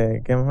lanzamiento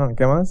de... ¿Qué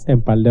más? En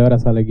un par de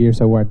horas sale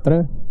Gears of War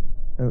 3.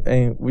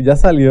 Ya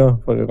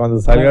salió, porque cuando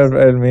salga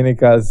el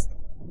Minikast,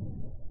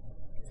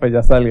 pues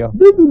ya salió.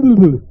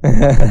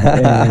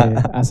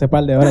 Hace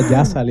par de horas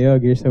ya salió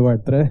Gears of War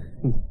 3.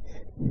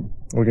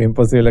 Porque es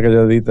imposible que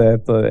yo edite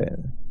esto de...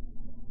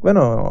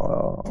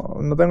 Bueno,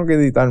 no tengo que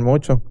editar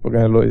mucho, porque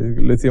lo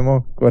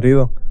hicimos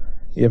corrido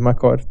y es más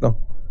corto.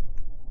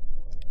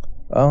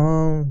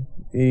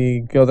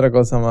 ¿Y qué otra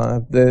cosa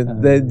más?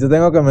 Yo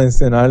tengo que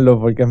mencionarlo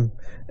porque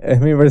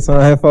es mi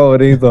personaje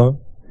favorito.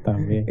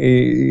 También.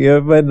 Y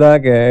es verdad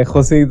que es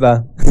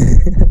Rosita.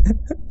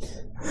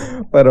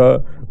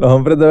 Pero los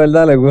hombres de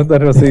verdad les gusta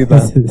Rosita.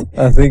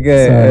 Así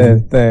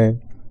que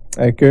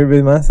el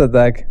Kirby Mass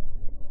Attack,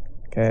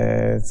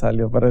 que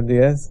salió para el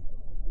 10.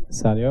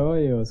 ¿Salió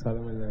hoy o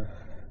sale mañana?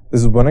 Se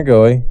supone que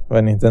hoy.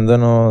 Pues Nintendo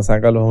no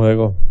saca los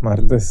juegos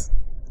martes.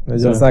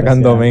 Ellos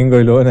sacan domingo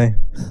y lunes.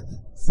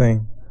 Sí.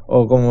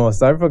 O como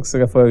Star Fox,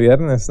 que fue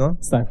viernes, ¿no?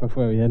 Star Fox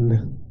fue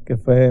viernes. Que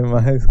fue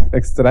más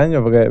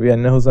extraño, porque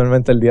viernes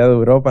usualmente el día de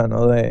Europa,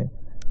 ¿no? De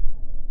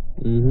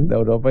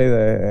Europa y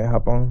de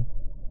Japón.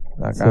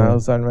 Acá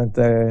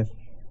usualmente es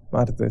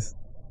martes.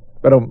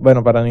 Pero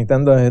bueno, para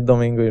Nintendo es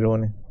domingo y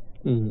lunes.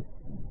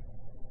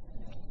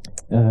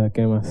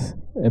 ¿Qué más?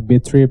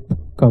 Beat Trip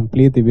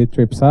Complete y Beat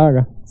Trip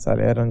Saga.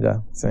 Salieron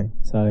ya, sí.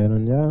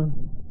 Salieron ya.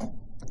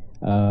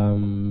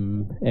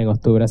 En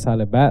octubre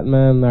sale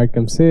Batman,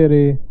 Arkham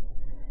City.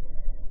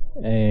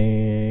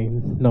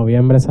 En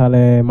noviembre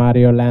sale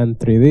Mario Land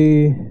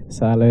 3D.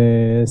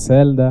 Sale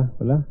Zelda,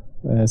 ¿verdad?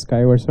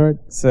 Skyward Sword.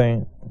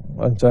 Sí.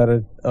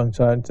 Uncharted 3.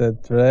 Uncharted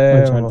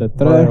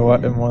 3.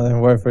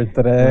 Modern Warfare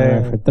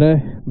 3.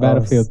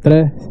 Battlefield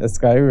 3.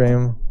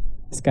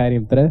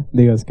 Skyrim 3.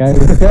 Digo, Skyrim.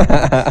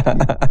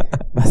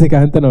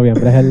 Básicamente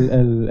noviembre es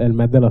el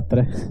mes de los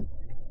 3.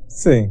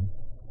 Sí.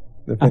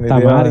 Hasta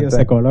Mario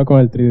se coló con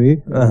el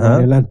 3D.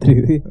 Mario Land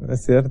 3D.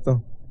 Es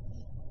cierto.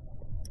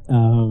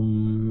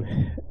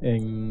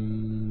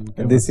 En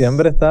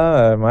diciembre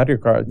está Mario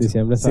Kart.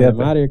 Diciembre sale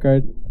Mario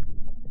Kart.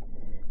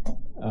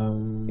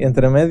 Y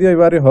entre medio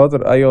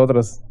hay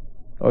otros.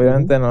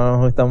 Obviamente no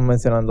nos estamos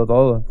mencionando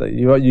todos.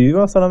 Yo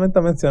iba solamente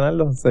a mencionar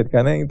los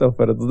cercanitos,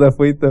 pero tú te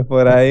fuiste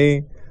por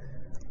ahí.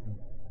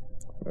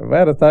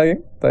 Bueno, está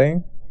bien.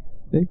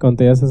 Sí,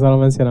 contigo se solo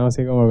mencionaba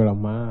así como que los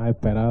más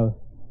esperados.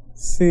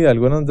 Sí,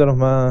 algunos de los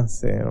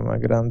más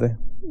grandes.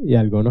 Y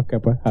algunos que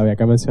pues había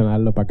que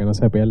mencionarlo para que no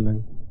se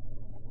pierdan.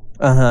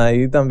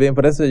 Y también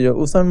por eso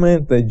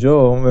usualmente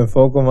yo me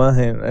enfoco más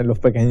en los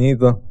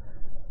pequeñitos.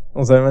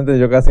 Usualmente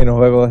yo casi no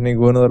juego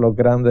ninguno de los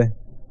grandes.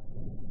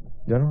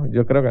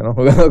 Yo creo que no he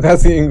jugado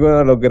casi ninguno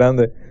de los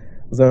grandes.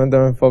 Usualmente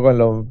me enfoco en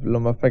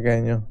los más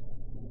pequeños.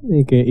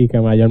 Y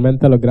que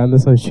mayormente los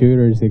grandes son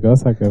shooters y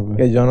cosas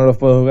que yo no los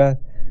puedo jugar.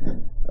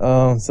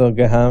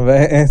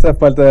 Esa es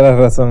parte de la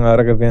razón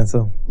ahora que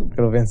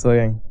lo pienso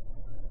bien.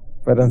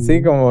 Pero en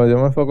sí, como yo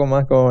me enfoco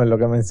más como en lo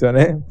que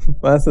mencioné,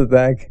 Mass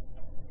Attack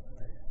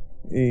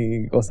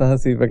y cosas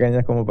así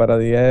pequeñas como para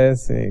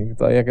 10 y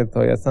todavía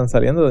están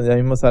saliendo. Ya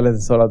mismo sale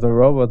Solator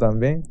Robo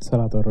también.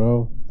 Solator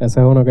Robo. Ese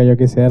es uno que yo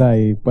quisiera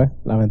y pues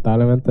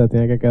lamentablemente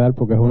tiene que quedar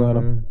porque es uno de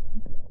los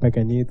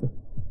pequeñitos.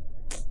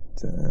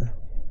 Sí.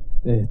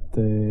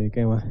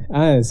 ¿Qué más?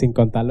 Sin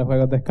contar los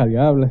juegos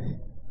descargables.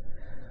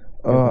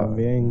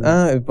 También.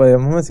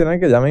 Podemos mencionar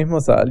que ya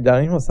mismo sale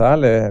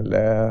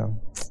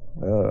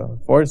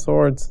Four Swords. Four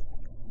Swords.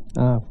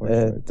 La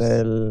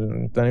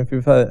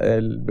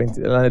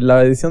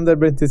edición del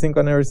 25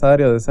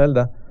 aniversario de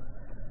Zelda.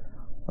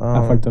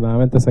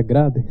 Afortunadamente eso es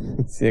gratis.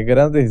 Si es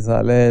gratis,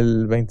 sale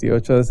el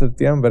 28 de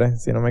septiembre,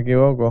 si no me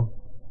equivoco.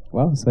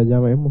 Wow, eso ya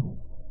mismo.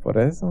 Por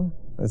eso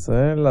es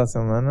la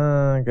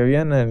semana que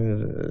viene,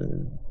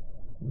 el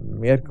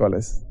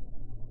miércoles.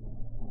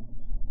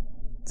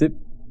 Sí.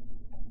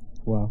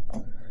 Wow.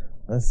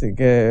 Así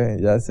que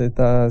ya se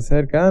está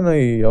cercano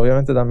y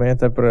obviamente también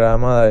está el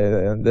programa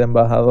de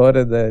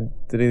embajadores de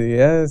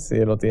 3DS.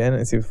 Si lo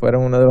tienen, si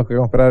fueron uno de los que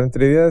compraron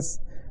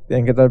 3DS,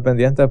 tienen que estar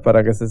pendientes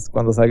para que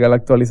cuando salga la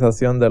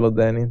actualización de los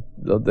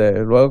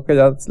de luego que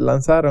ya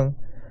lanzaron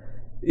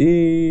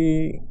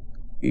y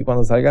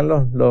cuando salgan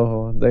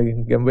los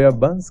de Game Boy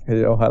Advance,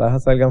 que ojalá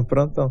salgan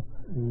pronto.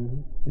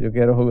 Yo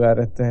quiero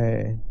jugar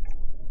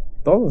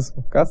todos,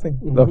 casi.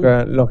 Los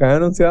que han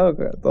anunciado,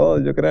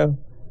 todos, yo creo.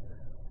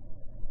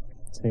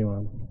 Sí,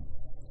 bueno.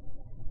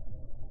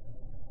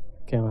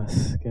 ¿Qué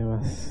más?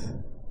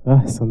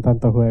 Son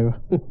tantos juegos.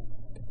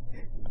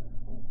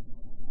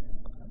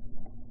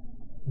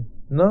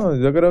 No,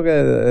 yo creo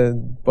que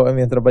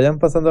mientras vayan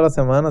pasando las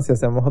semanas, si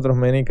hacemos otros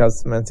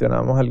minicasts,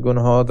 mencionamos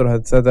algunos otros,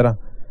 etcétera.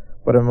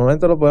 Por el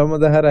momento lo podemos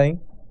dejar ahí.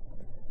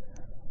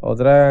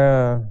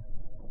 Otra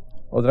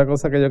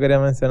cosa que yo quería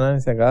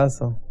mencionar, si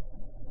acaso,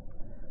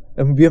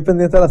 es bien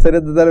pendiente a las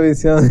series de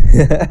televisión.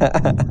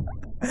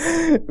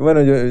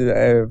 Bueno, yo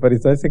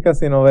Peristalsis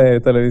casi no ve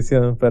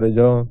televisión, pero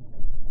yo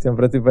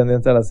siempre estoy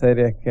pendiente de las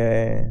series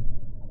que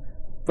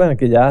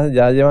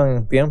ya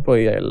llevan tiempo,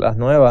 y las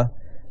nuevas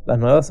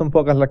son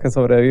pocas las que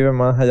sobreviven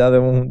más allá de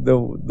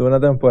una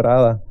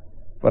temporada.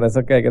 Por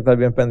eso es que hay que estar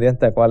bien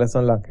pendiente de cuáles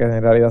son las que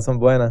en realidad son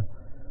buenas.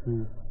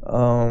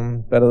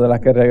 Pero de las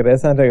que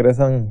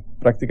regresan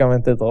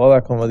prácticamente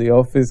todas, como The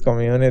Office,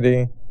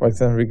 Community,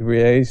 Parks and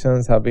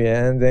Recreations, Happy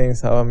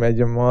Endings, How I Met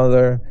Your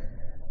Mother,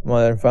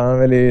 Modern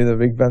Family, The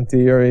Big Bang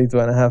Theory,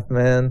 2.5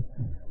 Men.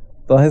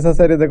 Todas esas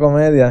series de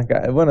comedia,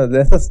 bueno, de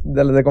las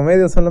de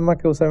comedia son las más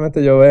que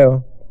usualmente yo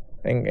veo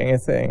en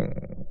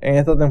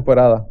esta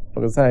temporada,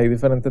 porque hay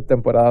diferentes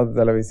temporadas de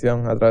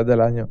televisión a través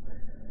del año,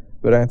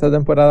 pero en esta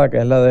temporada, que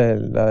es la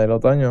del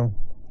otoño,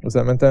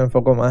 usualmente me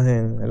enfoco más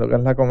en lo que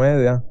es la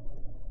comedia,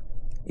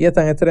 y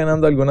están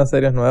estrenando algunas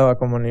series nuevas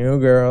como New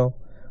Girl,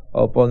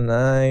 Up All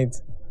Night,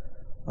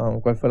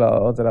 ¿cuál fue la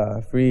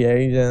otra? Free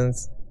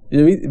Agents.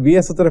 Yo vi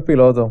esos 3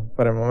 pilotos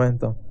por el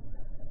momento.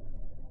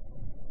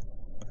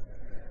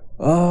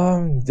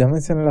 Ya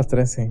mencioné las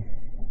 3, sí.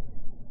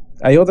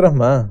 Hay otras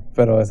más,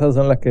 pero esas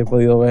son las que he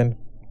podido ver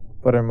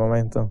por el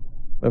momento,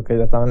 los que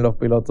ya estaban los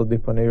pilotos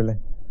disponibles.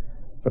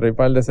 Pero hay un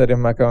par de series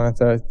más que van a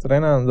estar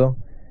estrenando,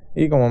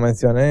 y como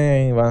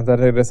mencioné, van a estar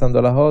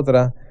regresando las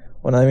otras.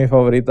 Una de mis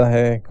favoritas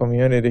es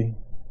Community.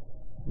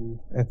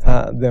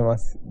 Está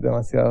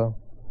demasiado.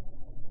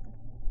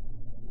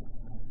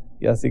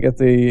 Y así que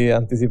estoy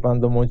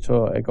anticipando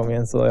mucho el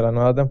comienzo de la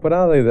nueva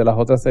temporada y de las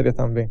otras series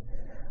también.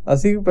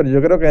 Así, pero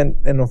yo creo que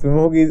nos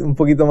fuimos un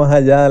poquito más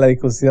allá de la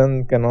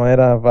discusión que no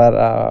era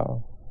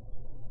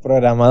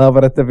programada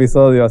para este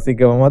episodio, así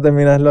que vamos a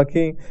terminarlo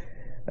aquí.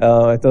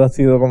 Esto ha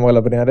sido como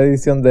la primera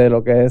edición de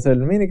lo que es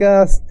el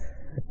Minikast.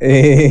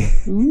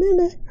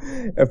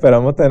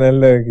 Esperamos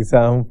tenerle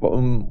quizás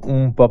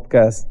un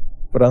Popkast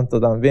pronto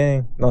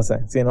también. No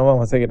sé, si no,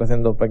 vamos a seguir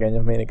haciendo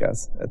pequeños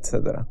Minicasts,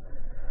 etc.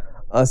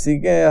 Así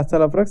que hasta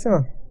la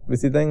próxima.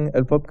 Visiten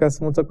el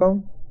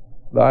popkast.com.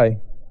 Bye.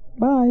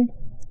 Bye.